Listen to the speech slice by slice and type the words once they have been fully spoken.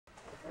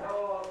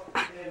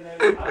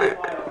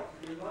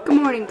Good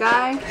morning,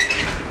 guys.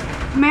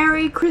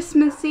 Merry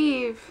Christmas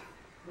Eve.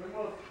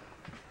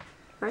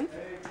 Right?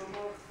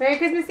 Merry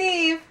Christmas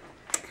Eve.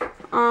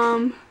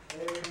 Yeah,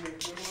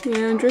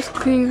 just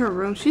cleaning her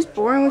room. She's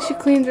boring when she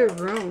cleans her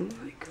room.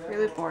 Like,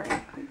 really boring.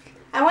 Like,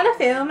 I want to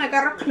film. I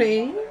gotta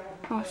clean.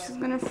 oh, she's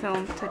gonna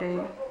film today.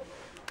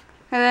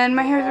 And then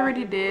my hair's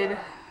already did.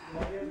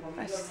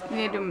 I just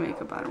need to do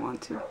makeup. I don't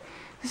want to.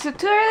 So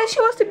today she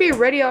wants to be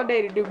ready all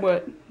day to do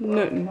what?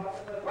 Nothing.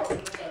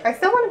 I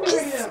still want to be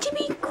ready.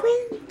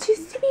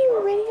 Just to be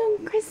ready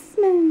on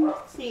Christmas.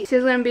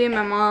 She's gonna be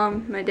my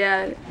mom, my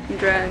dad, and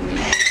Dad, and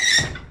me.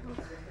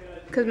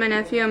 Cause my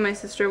nephew and my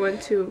sister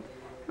went to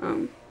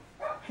her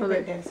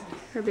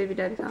baby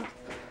daddy's house.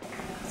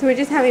 So we're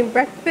just having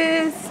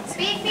breakfast.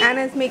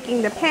 Anna's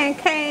making the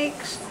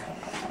pancakes,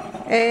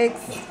 egg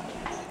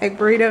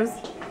burritos.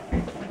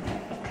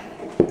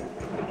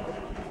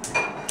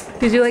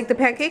 Did you like the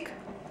pancake?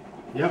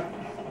 Yep,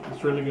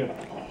 it's really good.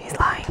 He's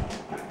lying.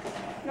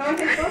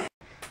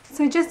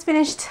 So I just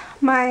finished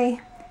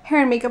my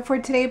hair and makeup for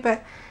today,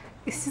 but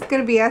it's just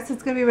gonna be us.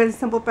 It's gonna be really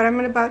simple. But I'm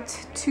about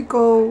to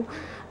go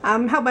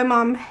help my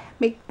mom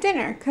make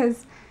dinner,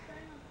 because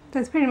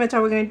that's pretty much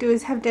all we're gonna do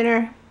is have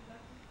dinner.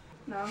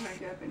 No, I'm gonna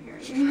get up in here.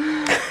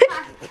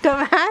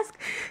 Don't ask.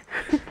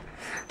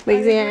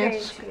 Lazy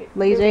ass.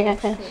 Lazy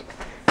ass.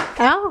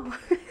 Ow.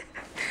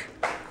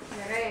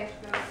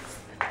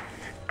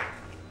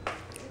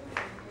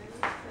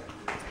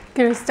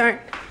 Gonna start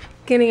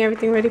getting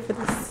everything ready for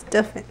the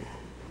stuffing.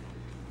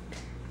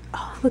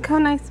 Oh, look how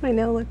nice my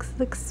nail looks.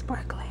 Looks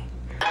sparkly.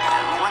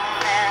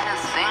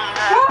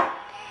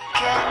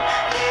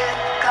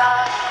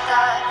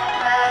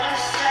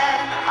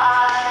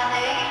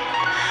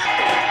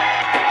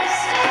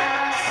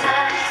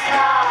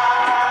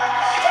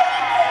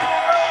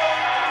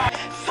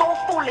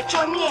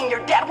 Join me and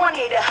your dad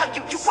wanted to hug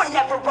you. You were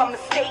never a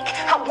mistake.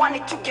 I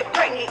wanted to get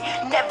pregnant.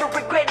 Never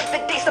regretted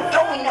the days of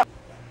throwing up.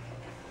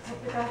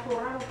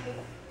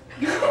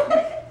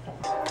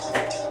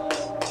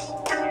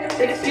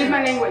 Excuse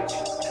my language.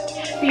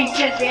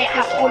 Pinches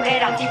viejas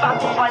culeras y van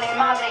como vale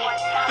madre.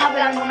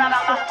 Hablando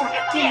nada más porque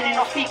tienen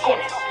hocico.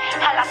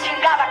 A la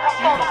chingada con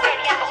todo,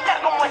 queriendo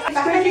ser como esa.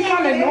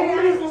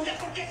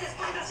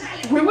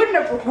 We were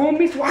never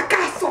homies, ¿o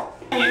acaso?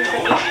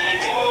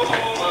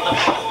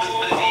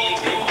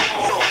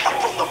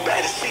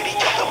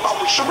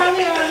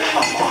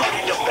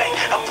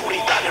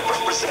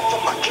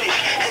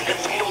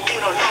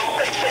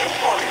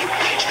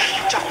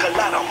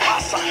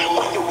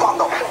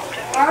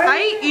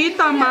 I eat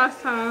the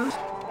masa.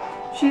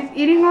 She's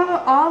eating all the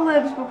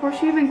olives before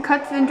she even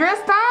cuts the dress.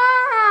 Stop!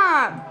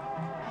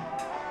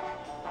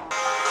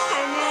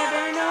 I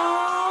never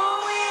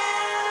know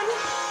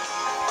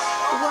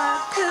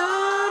what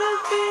could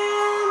have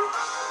been.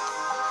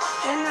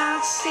 And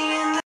I've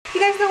seen. You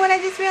guys know what I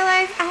just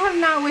realized? I have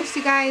not wished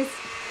you guys.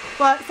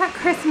 Well, it's not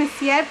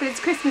Christmas yet, but it's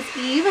Christmas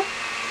Eve.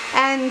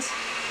 And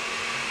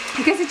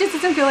I guess it just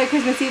doesn't feel like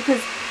Christmas Eve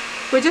because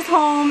we're just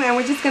home and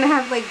we're just going to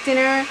have like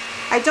dinner.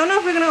 I don't know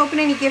if we're going to open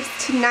any gifts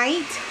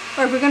tonight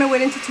or if we're going to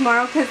wait until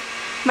tomorrow, because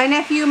my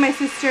nephew, my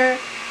sister,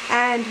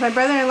 and my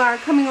brother-in-law are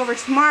coming over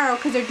tomorrow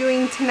because they're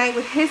doing tonight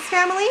with his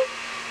family.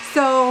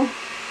 So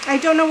I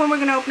don't know when we're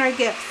going to open our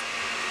gifts.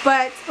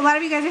 But a lot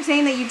of you guys are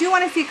saying that you do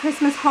want to see a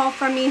Christmas haul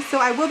from me, so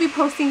I will be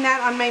posting that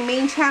on my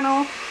main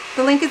channel.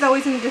 The link is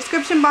always in the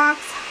description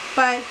box.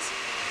 But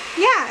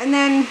yeah, and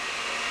then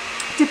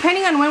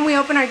depending on when we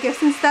open our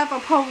gifts and stuff, I'll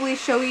probably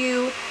show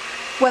you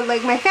what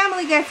like my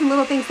family gets and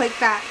little things like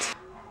that.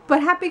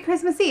 But happy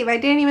Christmas Eve. I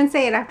didn't even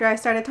say it after I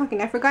started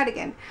talking. I forgot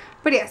again.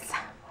 But yes,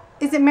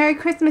 is it Merry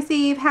Christmas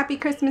Eve? Happy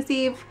Christmas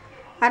Eve?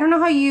 I don't know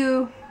how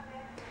you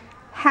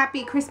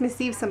happy Christmas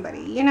Eve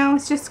somebody. You know,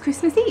 it's just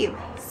Christmas Eve.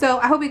 So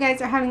I hope you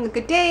guys are having a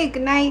good day,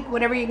 good night,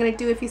 whatever you're going to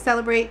do if you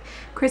celebrate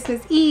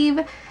Christmas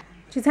Eve.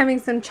 Just having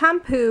some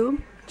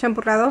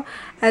champurrado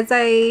as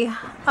I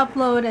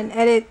upload and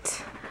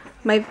edit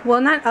my,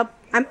 well, not up,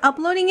 I'm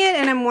uploading it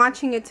and I'm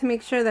watching it to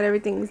make sure that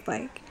everything's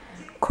like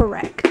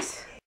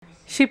correct.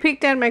 She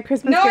picked out my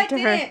Christmas gift to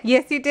her.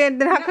 Yes, you did.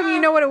 Then how come you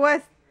know what it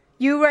was?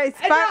 You were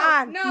spot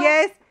on. No.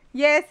 Yes,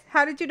 yes.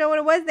 How did you know what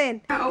it was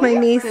then? My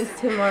niece and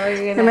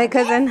my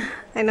cousin.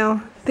 I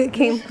know. They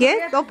came.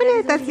 Yes, open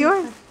it. That's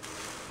yours.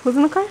 Who's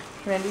in the car?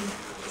 Ready.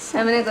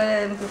 I'm gonna go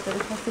to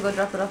the go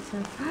drop it off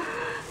soon.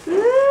 Ooh,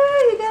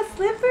 you got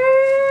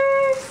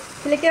slippers.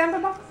 ¿Se le quedan,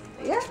 Papa?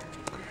 Yeah.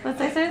 What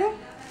size are they?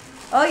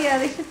 Oh yeah,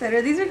 they should fit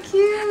her. These are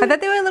cute. I thought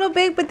they were a little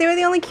big, but they were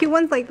the only cute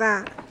ones like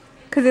that.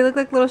 Because they look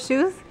like little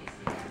shoes.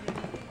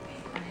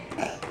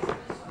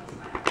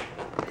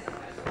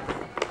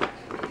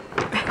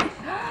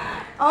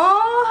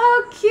 Oh,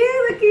 how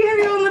cute. Look, you have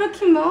your own little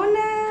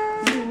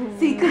kimono.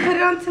 So you can put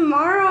it on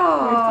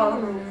tomorrow.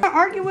 Don't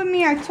argue with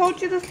me. I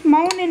told you this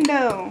morning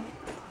though.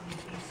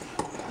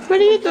 What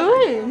are you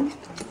doing?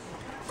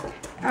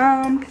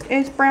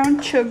 It's brown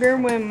sugar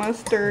with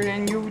mustard,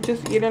 and you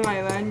just eat it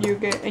like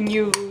that, and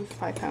you lose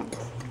 5 pounds.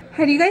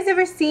 Have you guys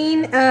ever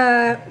seen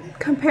a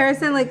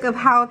comparison like of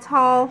how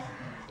tall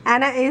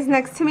Anna is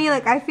next to me,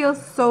 like I feel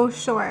so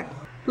short.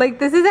 Like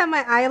this is at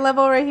my eye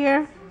level right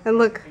here. And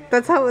look,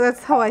 that's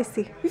how I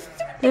see. This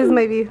is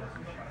my view.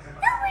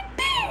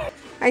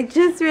 I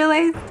just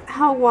realized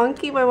how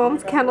wonky my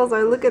mom's candles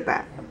are. Look at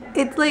that.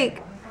 It's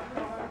like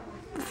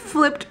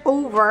flipped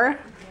over.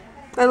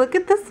 And look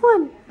at this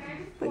one.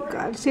 Oh my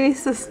god, she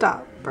needs to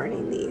stop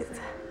burning these.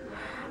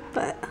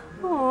 But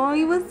oh,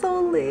 he was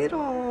so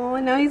little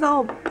and now he's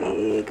all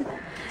big.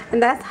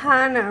 And that's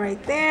Hannah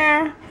right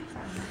there.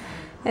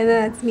 And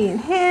then that's me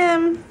and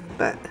him.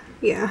 But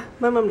yeah,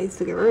 my mom needs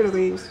to get rid of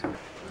these.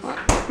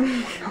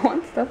 I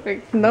want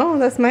stuffing. No,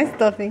 that's my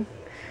stuffing.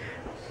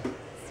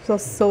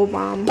 Feels so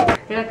bomb.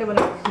 Mira que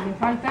bueno, si me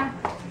falta,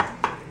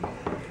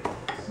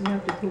 you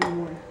have to put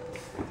more.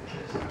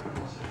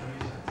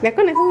 Ya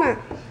con eso más.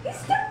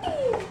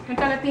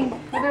 Acá la ting,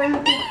 acá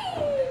la ting.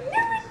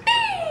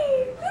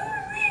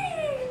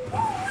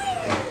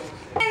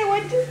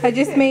 I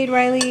just made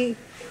Riley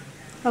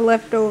a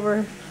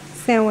leftover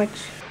sandwich.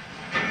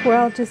 We're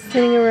all just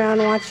sitting around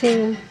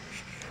watching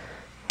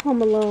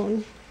Home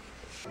Alone.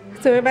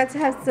 So we're about to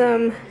have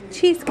some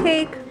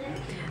cheesecake,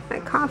 my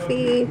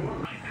coffee.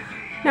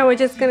 Now we're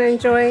just gonna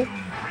enjoy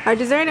our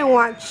dessert and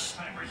watch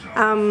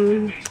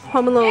Home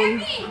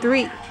Alone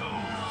 3.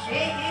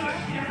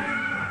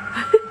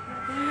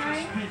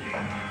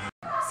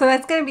 So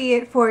that's gonna be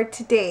it for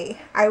today.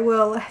 I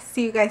will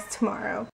see you guys tomorrow.